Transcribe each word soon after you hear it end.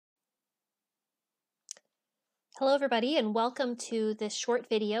Hello everybody and welcome to this short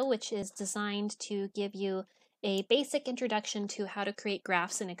video which is designed to give you a basic introduction to how to create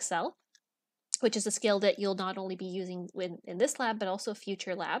graphs in Excel, which is a skill that you'll not only be using in this lab but also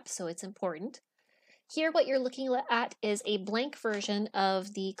future labs, so it's important. Here what you're looking at is a blank version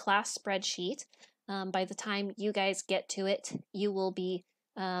of the class spreadsheet. By the time you guys get to it, you will be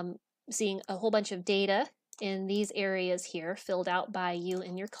seeing a whole bunch of data in these areas here filled out by you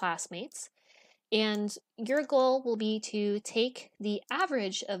and your classmates. And your goal will be to take the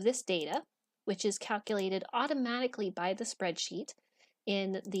average of this data, which is calculated automatically by the spreadsheet.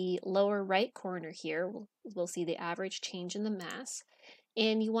 In the lower right corner here, we'll see the average change in the mass.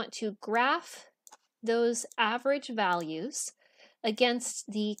 And you want to graph those average values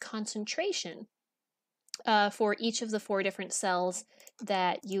against the concentration for each of the 4 different cells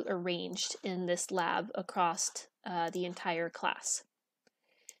that you arranged in this lab across the entire class.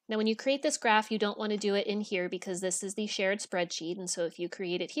 Now, when you create this graph, you don't want to do it in here because this is the shared spreadsheet. And so if you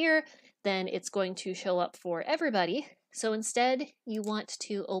create it here, then it's going to show up for everybody. So instead, you want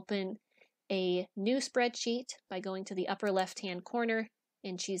to open a new spreadsheet by going to the upper left-hand corner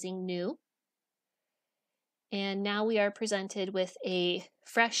and choosing New. And now we are presented with a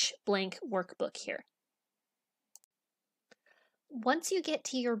fresh blank workbook here. Once you get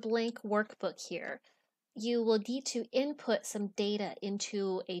to your blank workbook here, you will need to input some data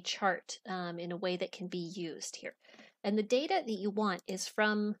into a chart in a way that can be used here. And the data that you want is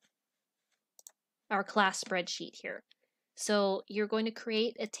from our class spreadsheet here. So you're going to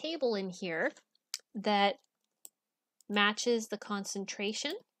create a table in here that matches the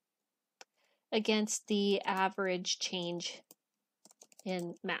concentration against the average change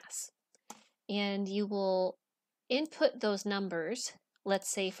in mass. And you will input those numbers. Let's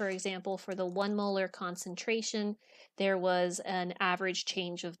say, for example, for the 1 molar concentration, there was an average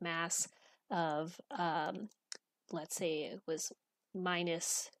change of mass of, let's say it was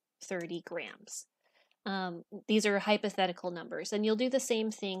minus 30 grams. These are hypothetical numbers, and you'll do the same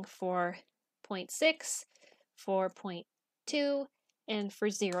thing for 0.6, for 0.2, and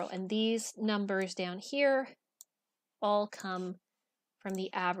for 0. And these numbers down here all come from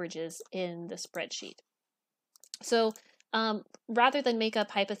the averages in the spreadsheet. So rather than make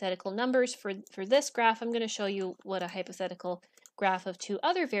up hypothetical numbers for this graph, I'm going to show you what a hypothetical graph of 2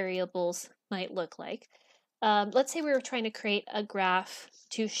 other variables might look like. Let's say we were trying to create a graph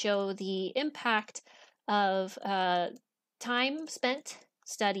to show the impact of time spent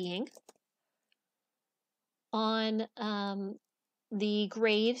studying on the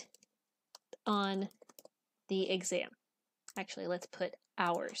grade on the exam. Actually, let's put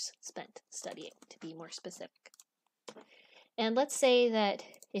hours spent studying to be more specific. And let's say that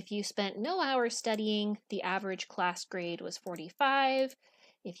if you spent no hours studying, the average class grade was 45.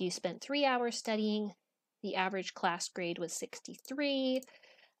 If you spent 3 hours studying, the average class grade was 63.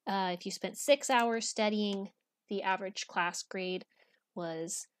 If you spent 6 hours studying, the average class grade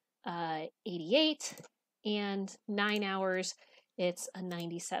was 88. And 9 hours, it's a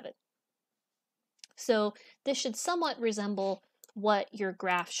 97. So this should somewhat resemble what your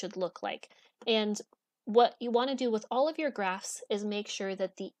graph should look like. And what you want to do with all of your graphs is make sure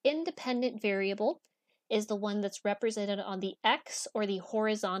that the independent variable is the one that's represented on the x or the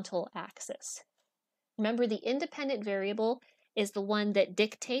horizontal axis. Remember, the independent variable is the one that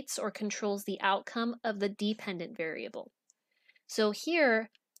dictates or controls the outcome of the dependent variable. So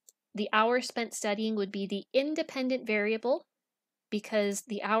here, the hours spent studying would be the independent variable because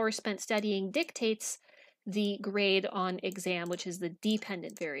the hours spent studying dictates the grade on exam, which is the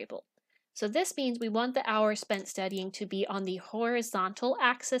dependent variable. So this means we want the hours spent studying to be on the horizontal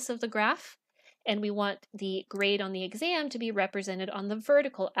axis of the graph, and we want the grade on the exam to be represented on the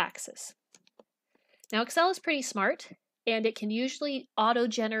vertical axis. Now, Excel is pretty smart, and it can usually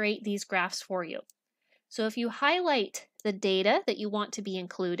auto-generate these graphs for you. So if you highlight the data that you want to be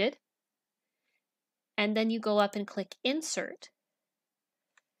included, and then you go up and click Insert,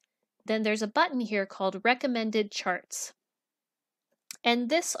 then there's a button here called Recommended Charts. And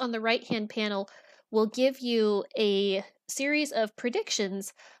this on the right-hand panel will give you a series of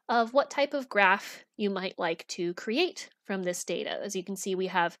predictions of what type of graph you might like to create from this data. As you can see, we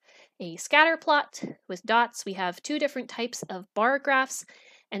have a scatter plot with dots. We have 2 different types of bar graphs,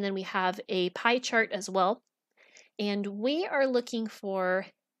 and then we have a pie chart as well. And we are looking for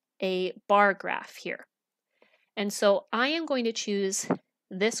a bar graph here. And so I am going to choose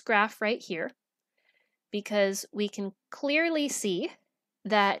this graph right here because we can clearly see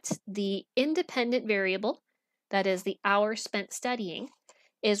that the independent variable, that is the hours spent studying,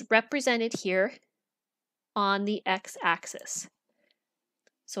 is represented here on the x-axis.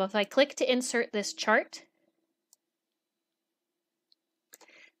 So if I click to insert this chart,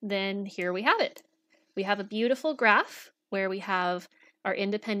 then here we have it. We have a beautiful graph where we have our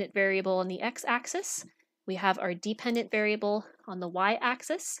independent variable on the x-axis. We have our dependent variable on the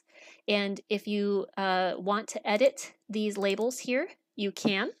y-axis. And if you want to edit these labels here, you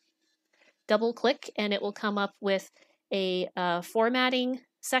can. Double click and it will come up with a formatting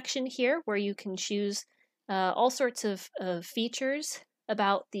section here where you can choose all sorts of features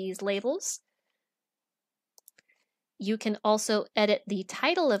about these labels. You can also edit the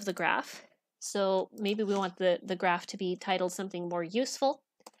title of the graph. So maybe we want the graph to be titled something more useful.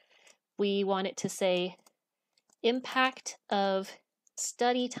 We want it to say impact of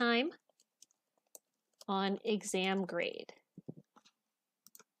study time on exam grade.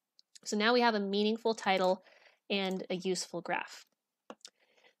 So now we have a meaningful title and a useful graph.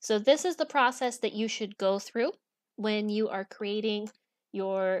 So this is the process that you should go through when you are creating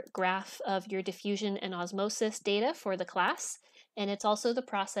your graph of your diffusion and osmosis data for the class. And it's also the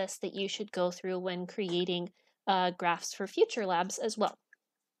process that you should go through when creating graphs for future labs as well.